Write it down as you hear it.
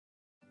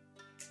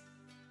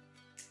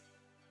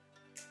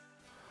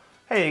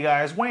Hey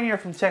guys, Wayne here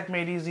from Tech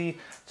Made Easy.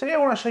 Today I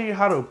want to show you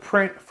how to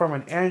print from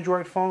an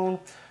Android phone.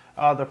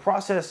 The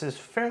process is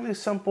fairly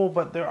simple,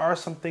 but there are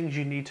some things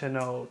you need to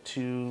know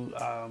to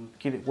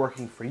get it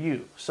working for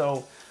you.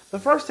 So the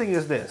first thing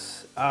is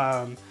this.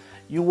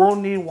 You will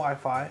need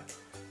Wi-Fi.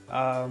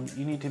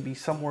 You need to be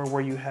somewhere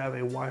where you have a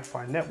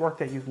Wi-Fi network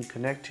that you can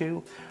connect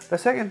to. The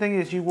second thing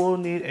is you will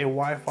need a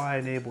Wi-Fi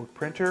enabled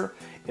printer.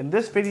 In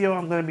this video,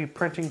 I'm going to be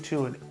printing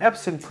to an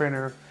Epson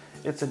printer.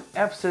 It's an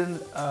Epson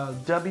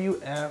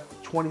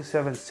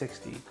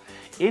WF2760.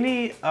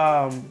 Any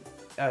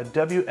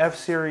WF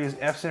series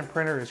Epson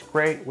printer is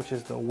great, which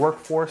is the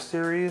Workforce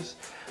series.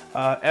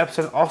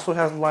 Epson also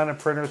has a line of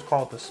printers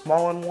called the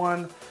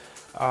Small-in-One.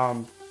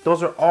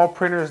 Those are all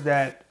printers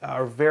that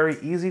are very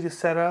easy to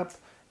set up,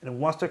 and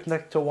once they're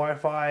connected to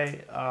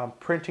Wi-Fi,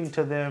 printing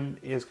to them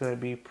is going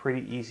to be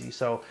pretty easy.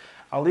 So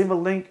I'll leave a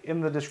link in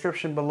the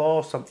description below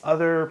of some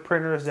other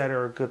printers that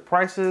are good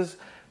prices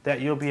that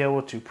you'll be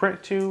able to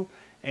print to.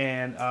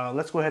 And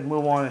let's go ahead and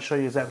move on and show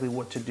you exactly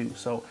what to do.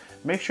 So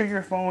make sure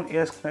your phone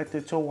is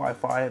connected to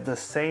Wi-Fi, the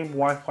same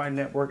Wi-Fi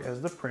network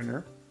as the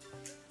printer.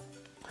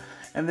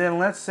 And then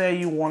let's say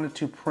you wanted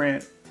to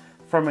print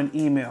from an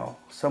email.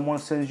 Someone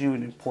sends you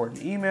an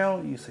important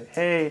email. You say,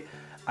 hey,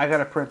 I got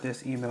to print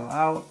this email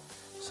out.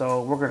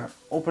 So we're going to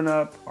open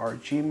up our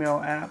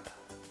Gmail app,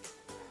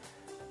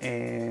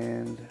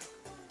 and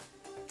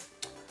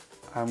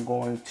I'm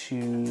going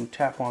to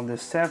tap on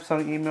this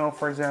Samsung email,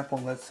 for example.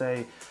 Let's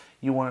say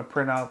you want to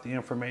print out the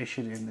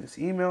information in this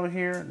email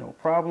here, no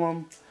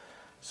problem.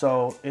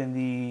 So in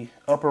the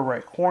upper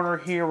right corner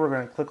here, we're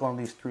going to click on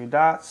these three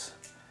dots,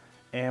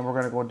 and we're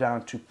going to go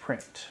down to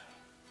print.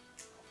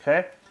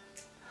 Okay.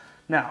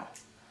 Now,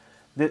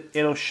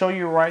 it'll show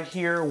you right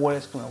here what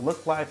it's going to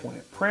look like when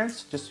it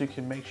prints, just so you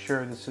can make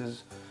sure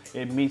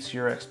it meets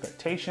your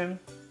expectation.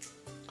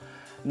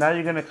 Now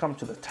you're going to come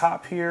to the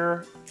top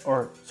here,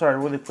 or sorry,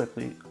 really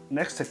quickly,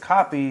 next to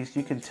copies,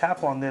 you can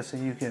tap on this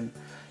and you can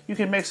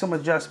make some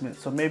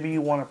adjustments. So maybe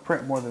you want to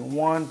print more than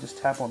one, just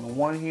tap on the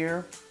one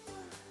here,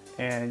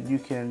 and you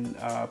can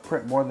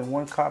print more than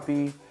one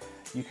copy.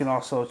 You can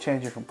also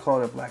change it from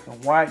color to black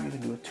and white. You can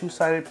do a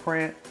two-sided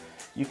print.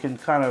 You can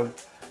kind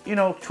of,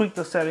 tweak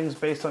the settings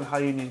based on how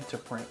you need to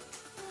print.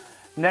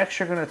 Next,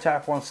 you're going to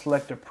tap on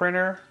select a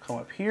printer, come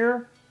up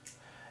here,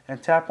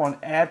 and tap on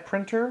add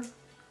printer.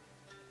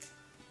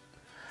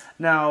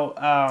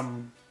 Now,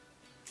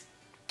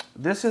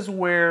 this is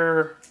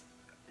where,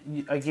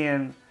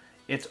 again,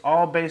 it's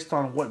all based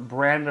on what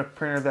brand of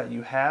printer that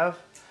you have.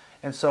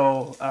 And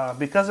so,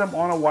 because I'm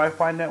on a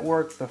Wi-Fi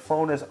network, the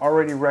phone is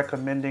already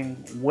recommending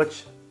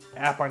which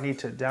app I need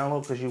to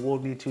download, because you will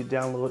need to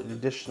download an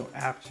additional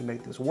app to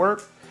make this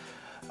work.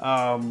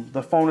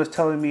 The phone is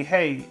telling me,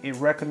 hey, it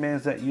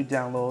recommends that you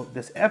download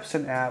this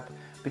Epson app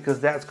because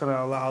that's going to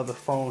allow the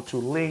phone to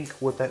link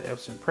with that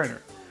Epson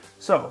printer.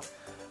 So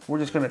we're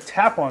just going to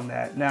tap on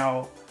that.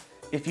 Now,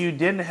 if you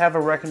didn't have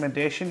a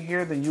recommendation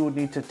here, then you would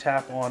need to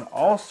tap on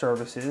all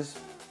services.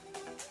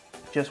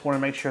 Just want to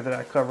make sure that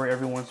I cover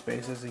everyone's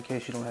bases in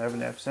case you don't have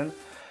an Epson.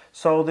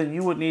 So then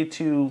you would need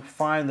to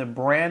find the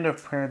brand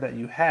of printer that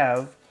you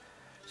have.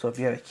 So if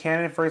you had a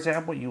Canon, for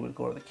example, you would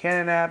go to the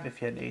Canon app.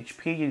 If you had an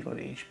HP, you'd go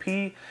to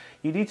HP.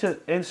 You need to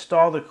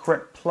install the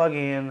correct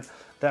plugin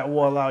that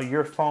will allow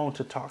your phone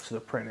to talk to the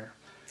printer.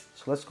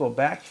 So let's go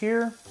back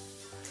here,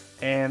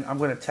 and I'm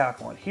going to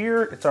tap on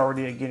here. It's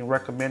already, again,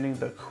 recommending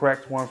the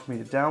correct one for me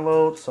to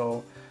download.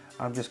 So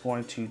I'm just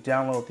going to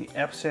download the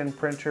Epson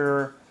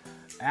printer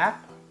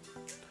app.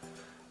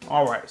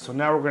 All right, so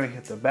now we're going to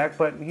hit the back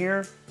button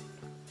here.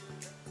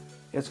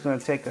 It's going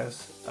to take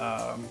us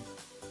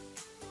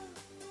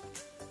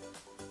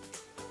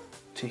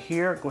to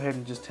here. Go ahead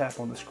and just tap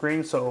on the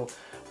screen. So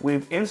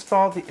we've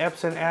installed the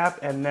Epson app,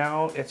 and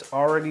now it's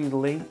already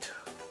linked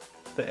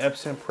the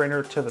Epson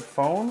printer to the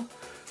phone.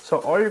 So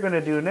all you're going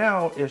to do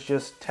now is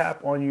just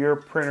tap on your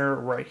printer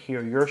right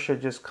here. Yours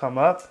should just come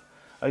up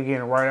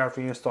again right after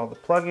you install the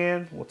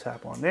plugin. We'll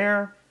tap on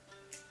there,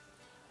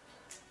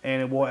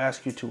 and it will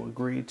ask you to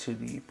agree to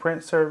the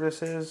print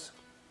services.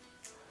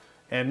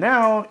 And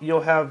now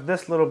you'll have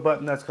this little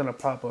button that's going to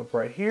pop up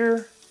right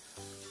here.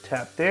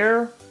 Tap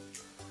there.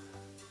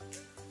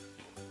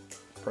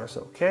 Press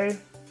OK.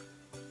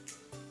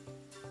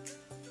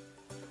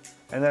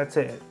 And that's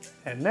it.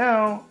 And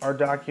now our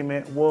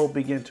document will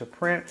begin to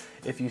print.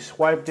 If you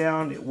swipe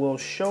down, it will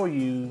show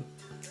you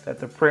that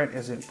the print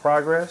is in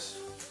progress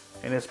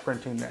and it's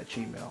printing that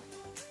Gmail.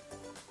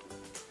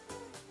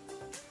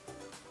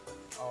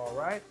 All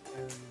right,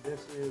 and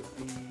this is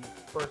the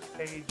first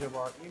page of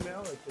our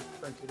email. It just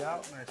printed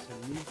out nice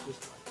and neat,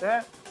 just like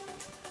that.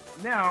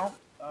 Now,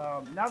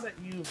 now that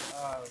you've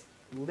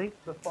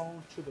linked the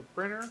phone to the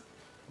printer,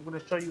 I'm going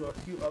to show you a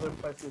few other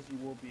places you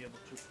will be able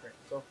to print.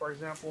 So for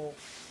example,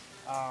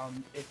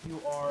 if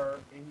you are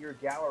in your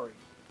gallery,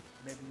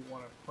 maybe you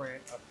want to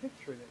print a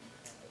picture that you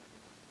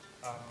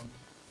have.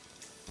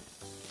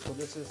 So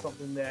this is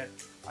something that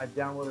I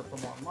downloaded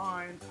from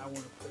online. I want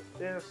to print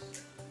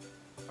this.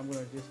 I'm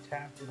going to just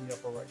tap in the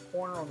upper right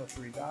corner on the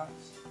three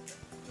dots,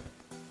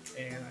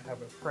 and I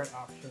have a print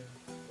option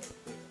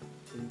right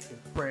So you can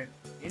print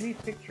any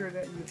picture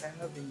that you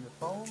have in your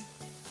phone.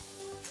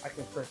 I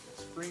can print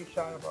a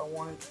screenshot if I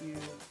wanted to,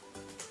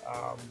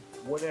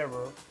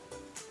 whatever.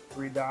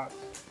 3 dots,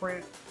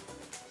 print.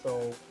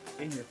 So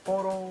in your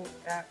photo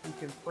app, you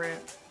can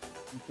print.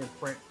 You can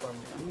print from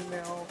your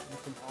email. You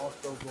can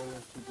also go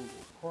into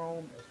Google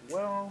Chrome as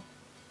well.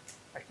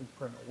 I can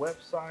print a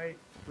website.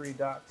 3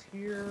 dots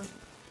here.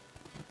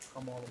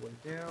 Come all the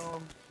way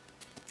down.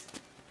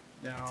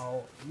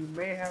 Now you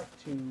may have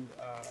to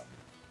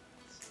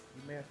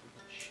hit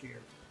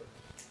share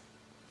first.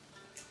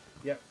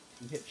 Yep,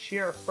 you hit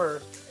share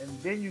first,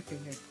 and then you can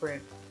hit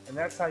print, and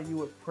that's how you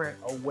would print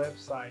a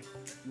website.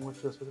 You went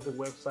to a specific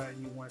website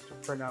and you wanted to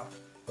print out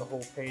the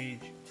whole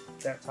page.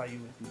 That's how you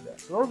would do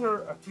that. So those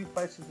are a few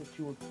places that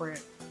you would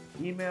print: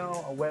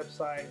 email, a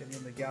website, and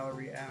then the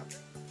gallery app.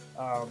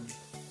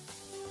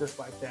 Just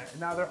like that.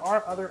 And now there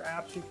are other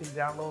apps you can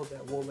download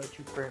that will let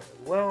you print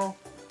as well.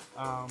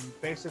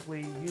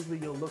 Basically, usually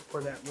you'll look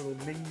for that little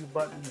menu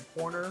button in the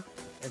corner,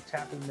 and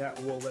tapping that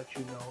will let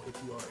you know if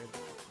you are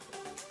interested.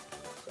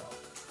 So,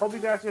 hope you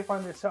guys did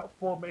find this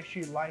helpful. Make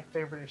sure you like,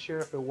 favorite, and share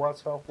if it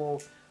was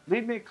helpful.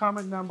 Leave me a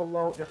comment down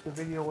below if the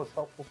video was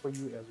helpful for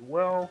you as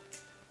well.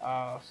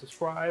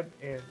 Subscribe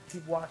and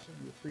keep watching.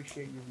 We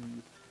appreciate your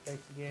views.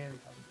 Thanks again.